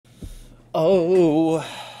Oh,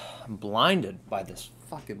 I'm blinded by this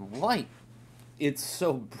fucking light. It's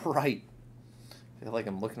so bright. I feel like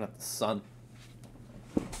I'm looking at the sun.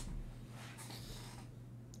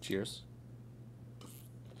 Cheers.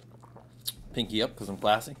 Pinky up because I'm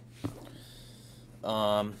classy.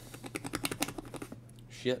 Um,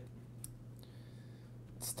 shit.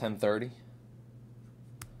 It's 10:30.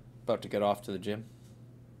 About to get off to the gym.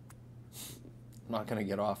 I'm not gonna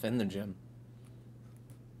get off in the gym.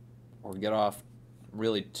 Or get off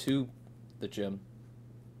really to the gym.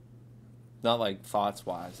 Not like thoughts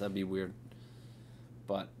wise, that'd be weird.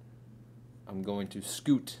 But I'm going to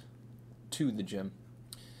scoot to the gym.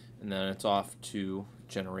 And then it's off to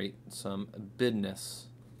generate some business.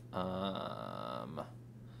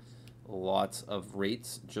 Lots of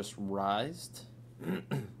rates just rised.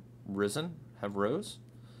 Risen, have rose.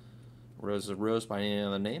 Rose by any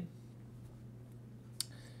other name.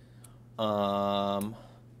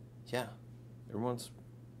 Yeah, everyone's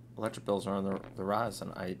electric bills are on the rise,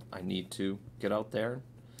 and I need to get out there,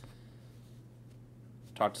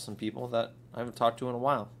 talk to some people that I haven't talked to in a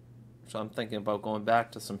while. So I'm thinking about going back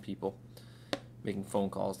to some people, making phone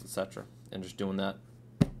calls, etc., and just doing that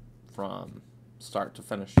from start to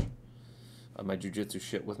finish. My jiu-jitsu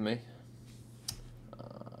shit with me.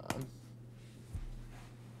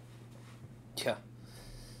 Yeah.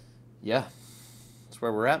 Yeah. That's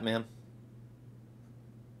where we're at, man.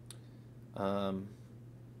 I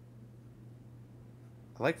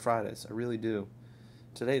like Fridays. I really do.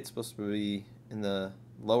 Today it's supposed to be in the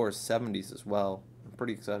lower 70s as well. I'm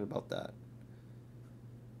pretty excited about that.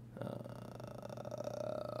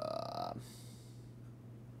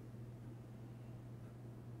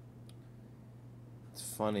 It's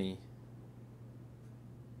funny.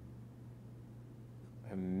 I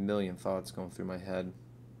have a million thoughts going through my head.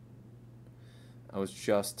 I was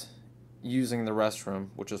just using the restroom,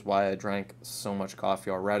 which is why I drank so much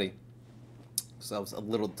coffee already. So I was a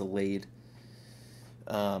little delayed.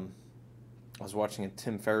 I was watching a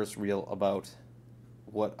Tim Ferriss reel about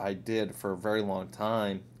what I did for a very long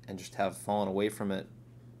time and just have fallen away from it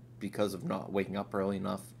because of not waking up early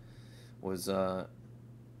enough. Was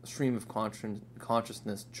stream of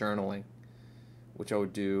consciousness journaling, which I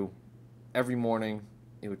would do every morning.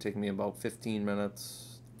 It would take me about 15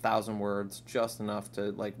 minutes, 1,000 words, just enough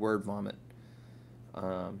to like word vomit.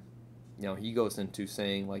 He goes into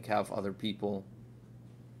saying like have other people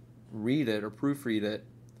read it or proofread it,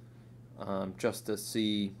 just to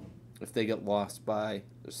see if they get lost by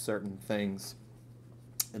certain things,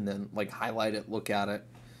 and then like highlight it, look at it,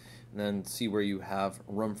 and then see where you have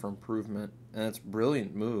room for improvement. And it's a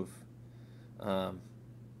brilliant move. I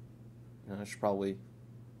should probably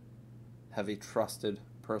have a trusted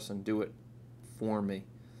person do it for me.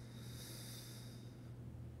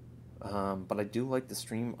 But I do like the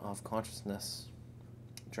stream of consciousness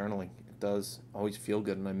journaling. It does always feel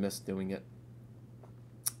good, and I miss doing it.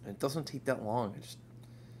 And it doesn't take that long.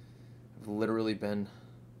 I've literally been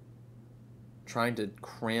trying to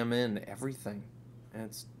cram in everything, and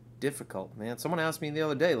it's difficult, man. Someone asked me the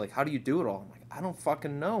other day, like, how do you do it all? I'm like, I don't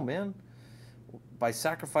fucking know, man. By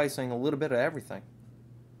sacrificing a little bit of everything.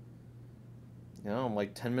 I'm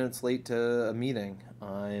like 10 minutes late to a meeting.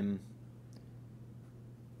 I'm,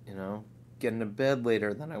 getting to bed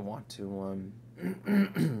later than I want to.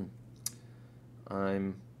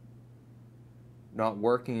 I'm not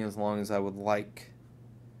working as long as I would like,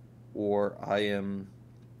 or I am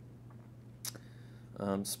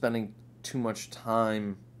spending too much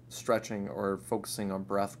time stretching or focusing on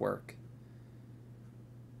breath work,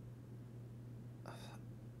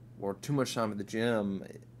 or too much time at the gym.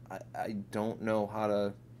 I don't know how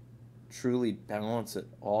to truly balance it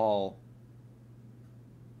all.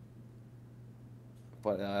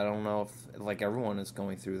 But I don't know if, like, everyone is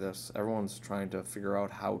going through this. Everyone's trying to figure out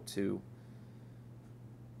how to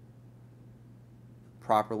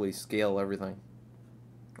properly scale everything,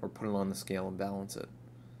 or put it on the scale and balance it.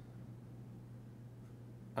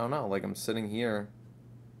 I don't know, like, I'm sitting here,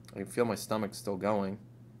 I can feel my stomach still going.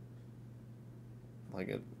 Like,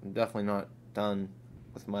 I'm definitely not done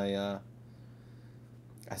with my,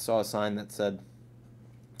 I saw a sign that said,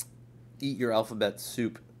 eat your alphabet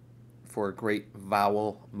soup for a great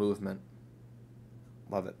vowel movement.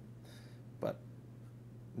 Love it. But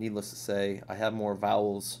needless to say, I have more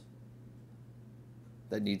vowels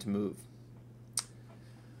that need to move.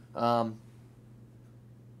 But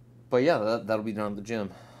yeah, that'll be done at the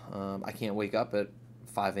gym. I can't wake up at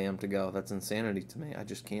 5 a.m. to go. That's insanity to me. I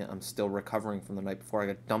just can't. I'm still recovering from the night before. I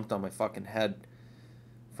got dumped on my fucking head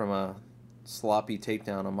from a sloppy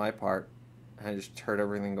takedown on my part. And I just heard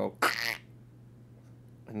everything go.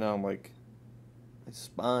 And now I'm like My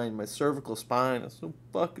spine, my cervical spine is so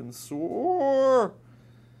fucking sore.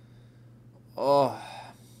 Oh,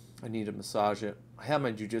 I need to massage it. I have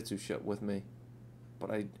my jiu-jitsu shit with me, but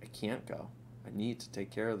I can't go. I need to take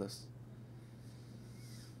care of this.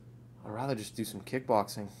 I'd rather just do some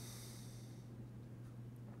kickboxing.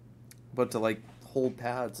 But to, like, hold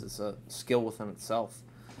pads is a skill within itself.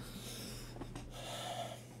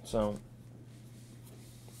 So,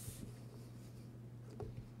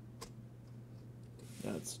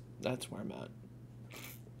 that's where I'm at.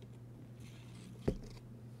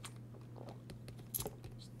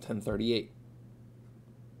 It's 10:38.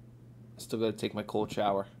 Still gotta take my cold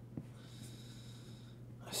shower.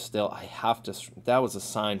 I have to. That was a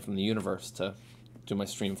sign from the universe to do my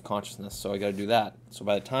stream of consciousness, so I gotta do that. So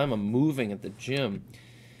by the time I'm moving at the gym,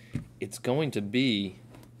 it's going to be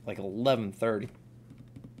like 11:30.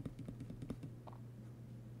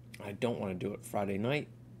 I don't want to do it Friday night.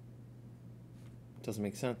 It doesn't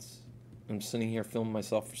make sense. I'm sitting here filming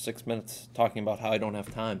myself for 6 minutes talking about how I don't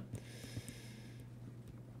have time.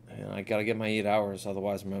 And I gotta get my 8 hours,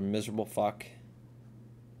 otherwise I'm a miserable fuck.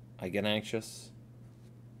 I get anxious.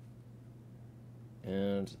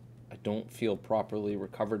 And I don't feel properly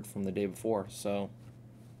recovered from the day before, so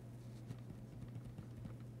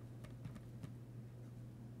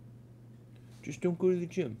just don't go to the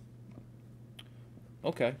gym.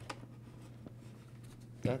 Okay.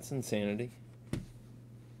 That's insanity.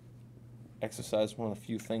 Exercise is one of the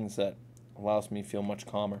few things that allows me to feel much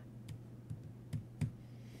calmer.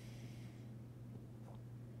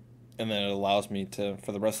 And then it allows me to,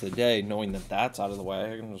 for the rest of the day, knowing that that's out of the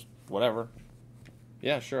way, I can just, whatever.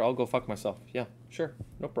 Yeah, sure, I'll go fuck myself. Yeah, sure,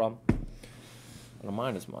 no problem. I don't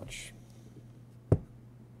mind as much. I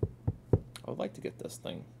would like to get this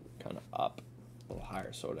thing kind of up a little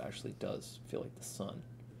higher so it actually does feel like the sun.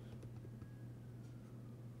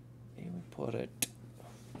 Maybe we put it...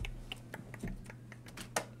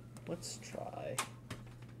 Let's try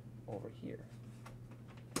over here.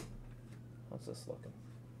 How's this looking?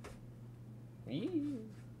 Eee.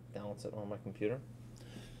 Balance it on my computer.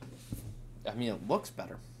 I mean, it looks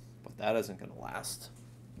better, but that isn't going to last.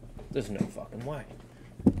 There's no fucking way.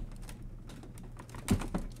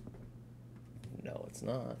 No, it's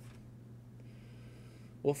not.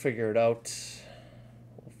 We'll figure it out.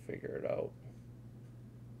 We'll figure it out.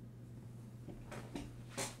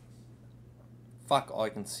 Fuck, all I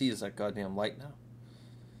can see is that goddamn light now.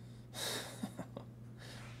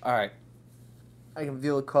 Alright. I can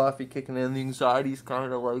feel the coffee kicking in. The anxiety's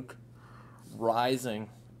kind of like rising.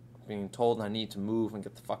 Being told I need to move and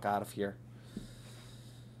get the fuck out of here.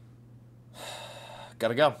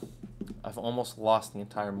 Gotta go. I've almost lost the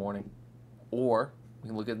entire morning. Or, we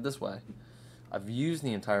can look at it this way. I've used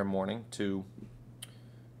the entire morning to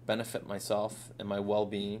benefit myself and my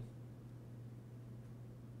well-being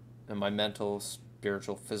and my mental,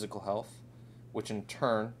 spiritual, physical health, which in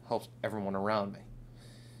turn helps everyone around me.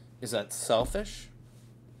 Is that selfish?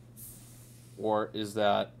 Or is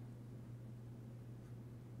that...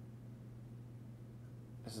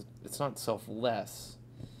 It's not selfless,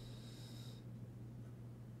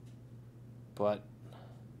 but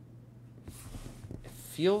it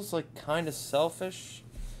feels like kind of selfish,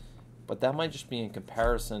 but that might just be in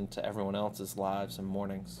comparison to everyone else's lives and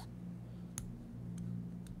mornings.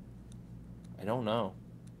 I don't know.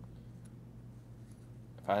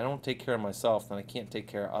 If I don't take care of myself, then I can't take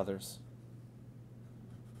care of others.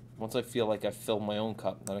 Once I feel like I've filled my own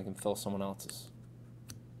cup, then I can fill someone else's.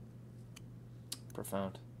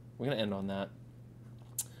 Profound. We're going to end on that.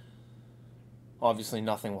 Obviously,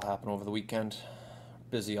 nothing will happen over the weekend.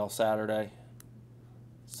 Busy all Saturday.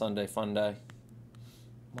 Sunday, fun day.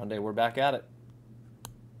 Monday, we're back at it.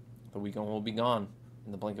 The weekend will be gone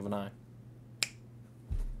in the blink of an eye.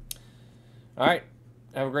 All right.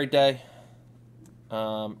 Have a great day.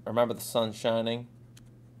 Remember the sun's shining.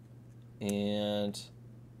 And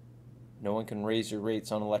no one can raise your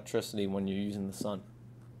rates on electricity when you're using the sun.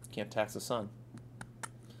 You can't tax the sun.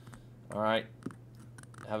 All right.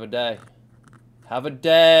 Have a day. Have a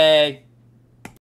day.